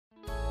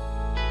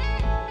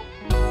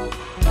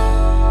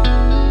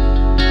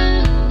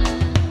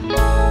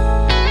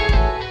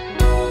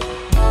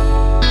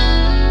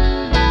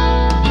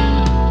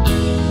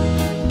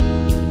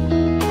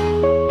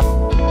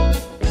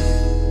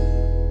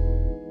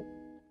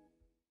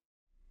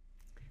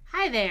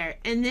there!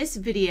 In this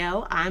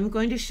video, I'm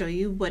going to show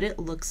you what it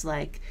looks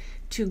like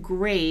to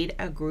grade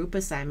a group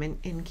assignment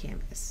in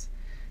Canvas.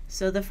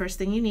 So the first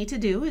thing you need to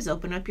do is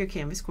open up your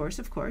Canvas course,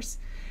 of course,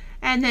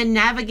 and then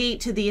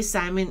navigate to the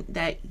assignment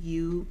that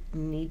you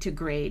need to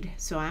grade.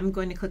 So I'm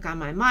going to click on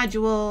my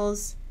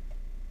modules.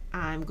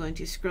 I'm going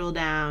to scroll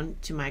down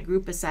to my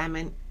group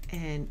assignment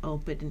and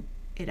open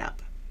it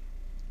up.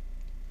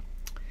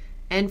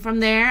 And from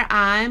there,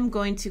 I'm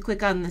going to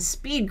click on the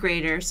speed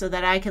grader so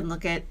that I can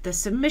look at the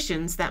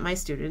submissions that my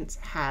students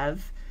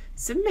have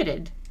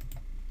submitted.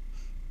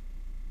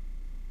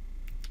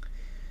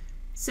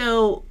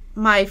 So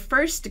my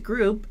first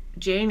group,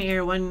 Jane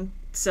Eyre 1,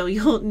 so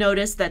you'll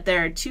notice that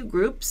there are two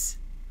groups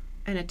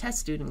and a test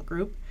student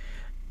group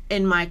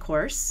in my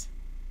course,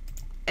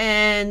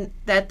 and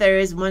that there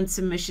is one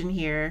submission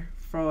here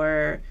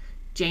for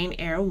Jane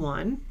Eyre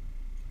 1.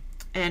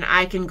 And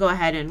I can go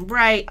ahead and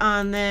write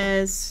on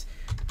this.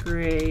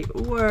 Great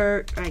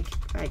work. I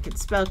can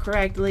spell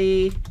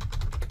correctly.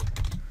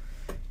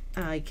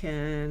 I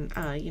can,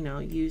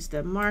 use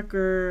the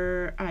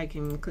marker. I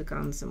can click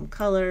on some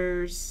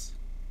colors.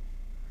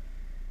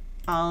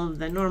 All of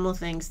the normal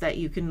things that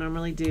you can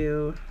normally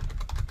do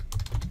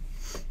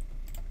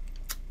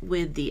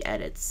with the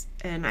edits.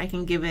 And I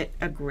can give it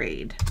a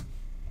grade.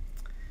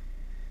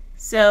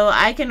 So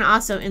I can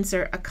also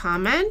insert a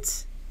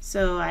comment.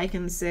 So I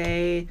can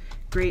say,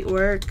 great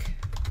work.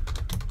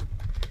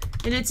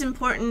 And it's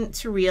important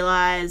to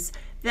realize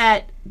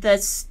that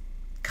the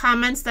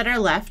comments that are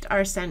left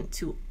are sent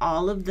to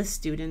all of the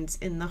students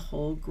in the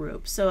whole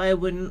group. So I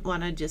wouldn't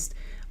want to just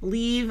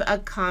leave a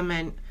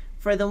comment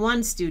for the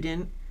one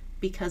student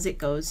because it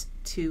goes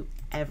to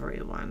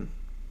everyone.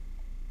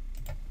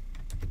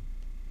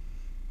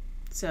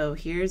 So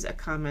here's a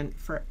comment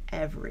for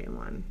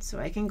everyone. So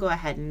I can go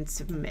ahead and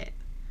submit.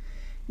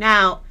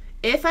 Now,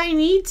 if I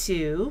need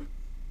to,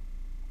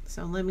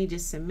 so let me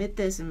just submit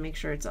this and make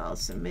sure it's all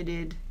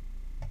submitted.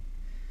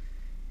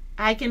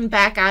 I can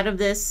back out of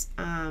this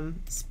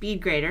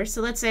speed grader.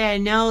 So let's say I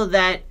know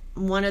that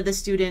one of the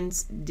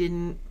students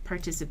didn't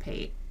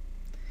participate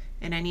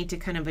and I need to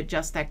kind of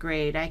adjust that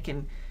grade. I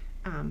can,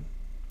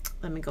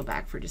 let me go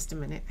back for just a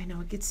minute. I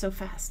know it gets so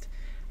fast.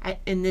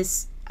 In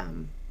this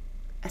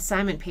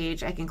assignment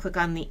page, I can click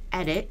on the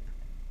edit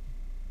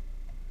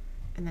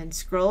and then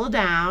scroll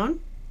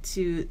down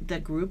to the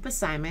group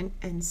assignment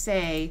and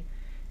say,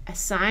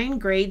 assign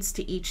grades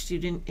to each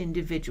student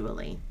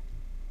individually.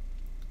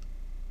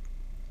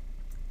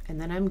 And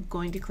then I'm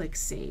going to click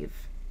Save.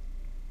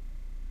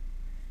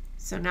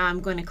 So now I'm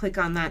going to click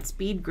on that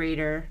speed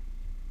grader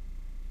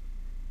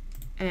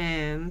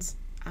and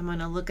I'm going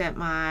to look at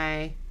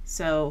my,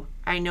 so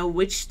I know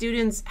which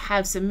students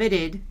have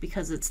submitted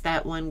because it's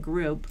that one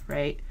group,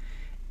 right?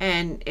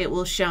 And it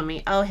will show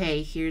me, oh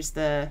hey, here's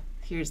that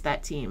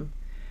team.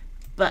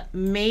 But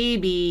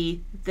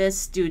maybe this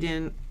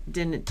student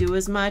didn't do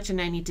as much and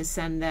I need to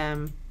send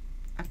them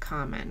a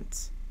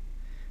comment.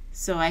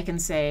 So I can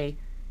say,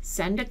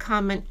 send a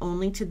comment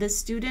only to this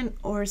student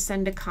or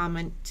send a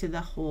comment to the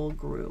whole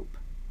group.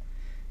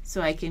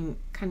 So I can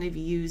kind of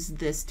use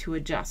this to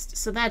adjust.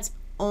 So that's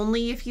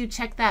only if you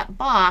check that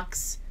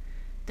box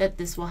that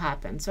this will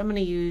happen. So I'm going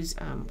to use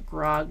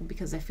Grog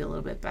because I feel a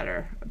little bit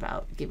better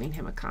about giving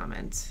him a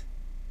comment.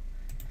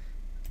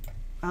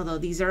 Although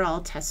these are all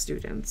test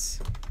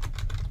students.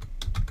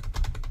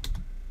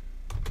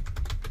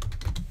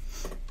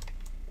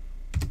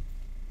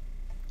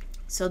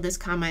 So this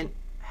comment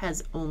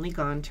has only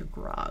gone to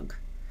Grog.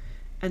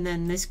 And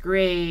then this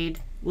grade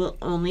will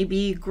only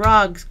be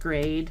Grog's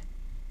grade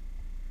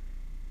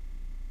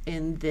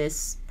in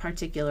this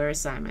particular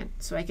assignment.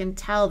 So I can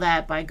tell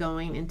that by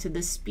going into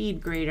the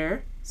speed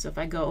grader. So if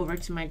I go over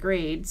to my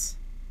grades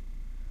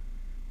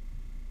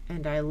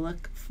and I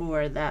look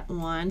for that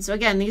one. So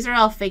again, these are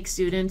all fake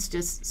students,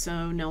 just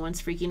so no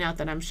one's freaking out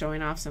that I'm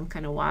showing off some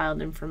kind of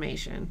wild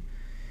information.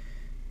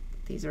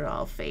 These are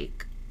all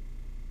fake.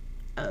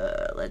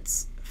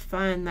 Let's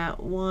find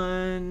that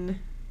one.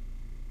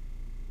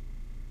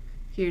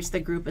 Here's the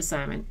group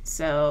assignment.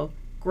 So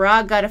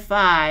Grog got a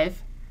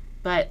 5,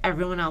 but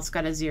everyone else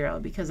got a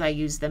 0 because I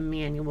used the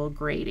manual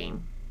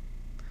grading.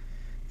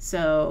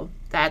 So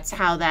that's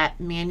how that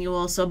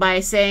manual, so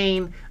by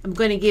saying I'm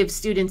going to give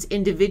students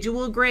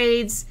individual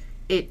grades,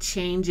 it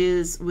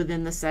changes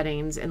within the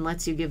settings and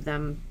lets you give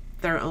them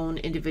their own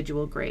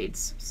individual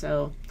grades.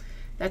 So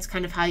that's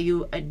kind of how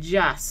you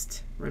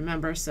adjust.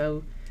 Remember,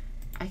 so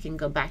I can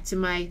go back to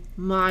my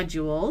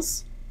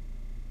modules,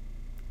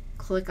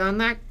 click on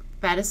that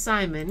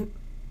assignment,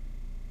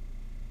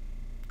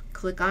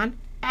 click on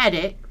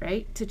edit,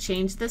 right, to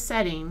change the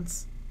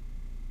settings.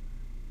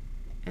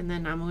 And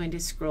then I'm going to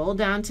scroll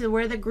down to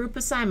where the group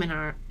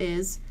assignment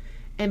is.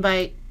 And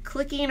by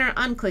clicking or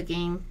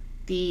unclicking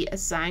the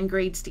assign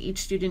grades to each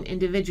student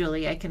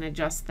individually, I can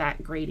adjust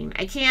that grading.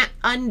 I can't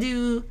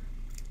undo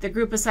the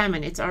group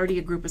assignment. It's already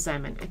a group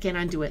assignment. I can't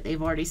undo it.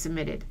 They've already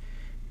submitted.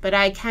 But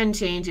I can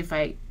change if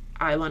I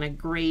want to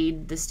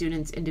grade the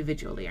students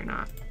individually or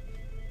not.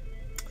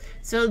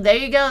 So there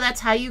you go.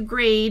 That's how you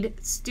grade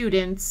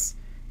students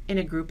in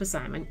a group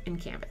assignment in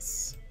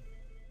Canvas.